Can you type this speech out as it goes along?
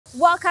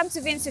Welcome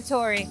to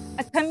Vincitore,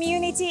 a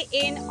community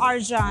in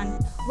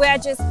Arjan. We are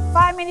just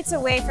 5 minutes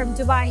away from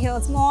Dubai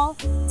Hills Mall,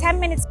 10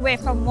 minutes away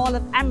from Mall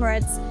of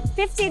Emirates,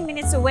 15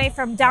 minutes away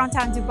from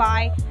downtown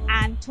Dubai,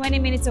 and 20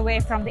 minutes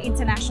away from the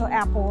international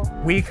airport.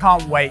 We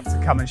can't wait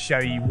to come and show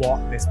you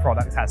what this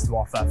product has to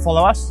offer.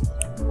 Follow us,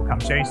 we'll come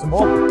show you some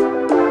more.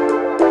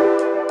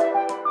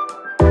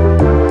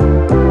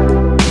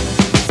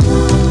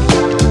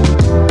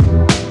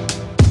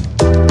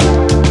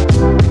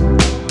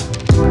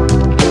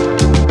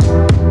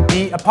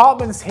 The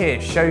apartments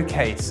here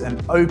showcase an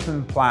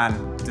open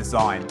plan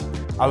design.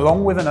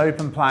 Along with an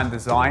open plan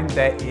design,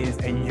 there is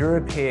a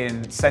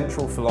European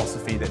central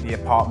philosophy that the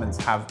apartments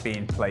have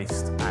been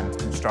placed and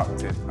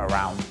constructed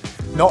around.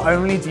 Not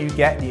only do you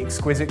get the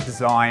exquisite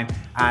design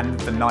and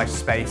the nice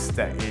space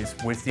that is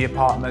with the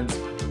apartments,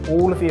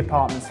 all of the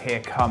apartments here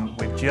come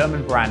with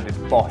German branded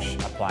Bosch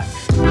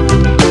appliances.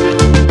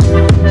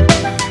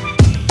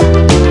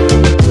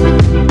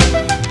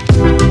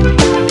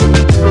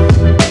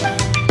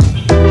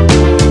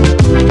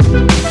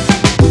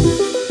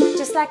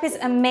 Like this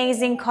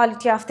amazing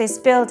quality of this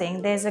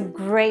building, there's a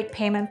great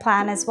payment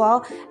plan as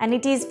well, and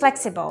it is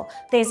flexible.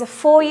 There's a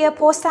 4-year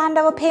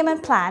post-handover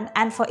payment plan,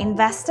 and for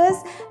investors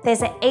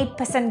there's an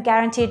 8%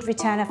 guaranteed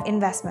return of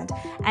investment.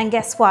 And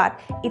guess what?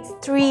 It's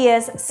 3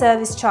 years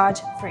service charge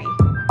free.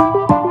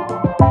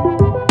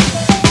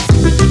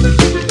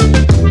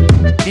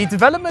 The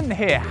development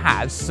here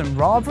has some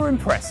rather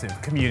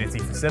impressive community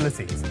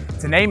facilities.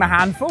 To name a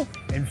handful,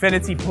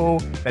 infinity pool,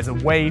 there's a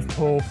wave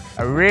pool,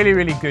 a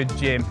really good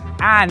gym,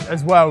 and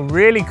as well,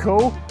 really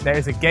cool, there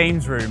is a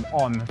games room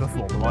on the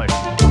floor below.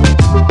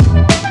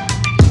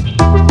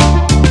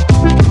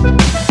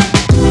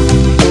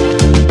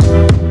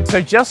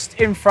 So just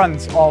in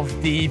front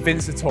of the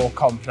Vincitore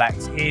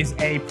complex is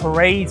a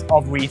parade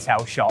of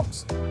retail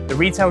shops. The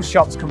retail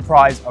shops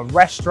comprise of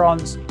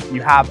restaurants,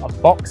 you have a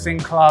boxing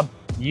club,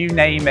 you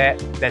name it,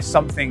 there's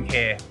something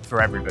here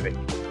for everybody.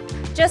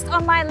 Just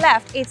on my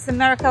left, it's the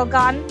Miracle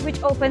Garden,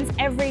 which opens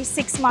every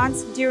 6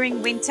 months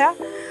during winter.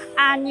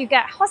 And you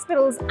get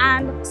hospitals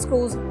and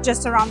schools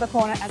just around the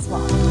corner as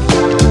well.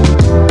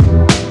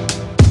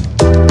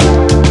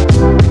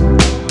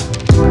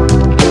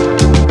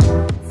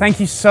 Thank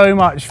you so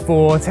much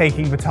for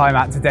taking the time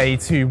out today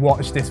to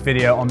watch this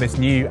video on this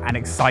new and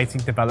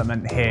exciting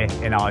development here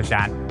in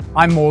Arjan.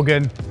 I'm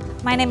Morgan.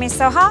 My name is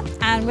Soha,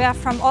 and we are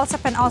from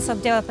Allsop and Allsop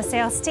Developer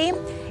Sales Team.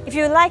 If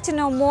you would like to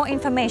know more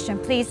information,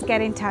 please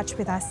get in touch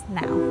with us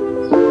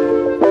now.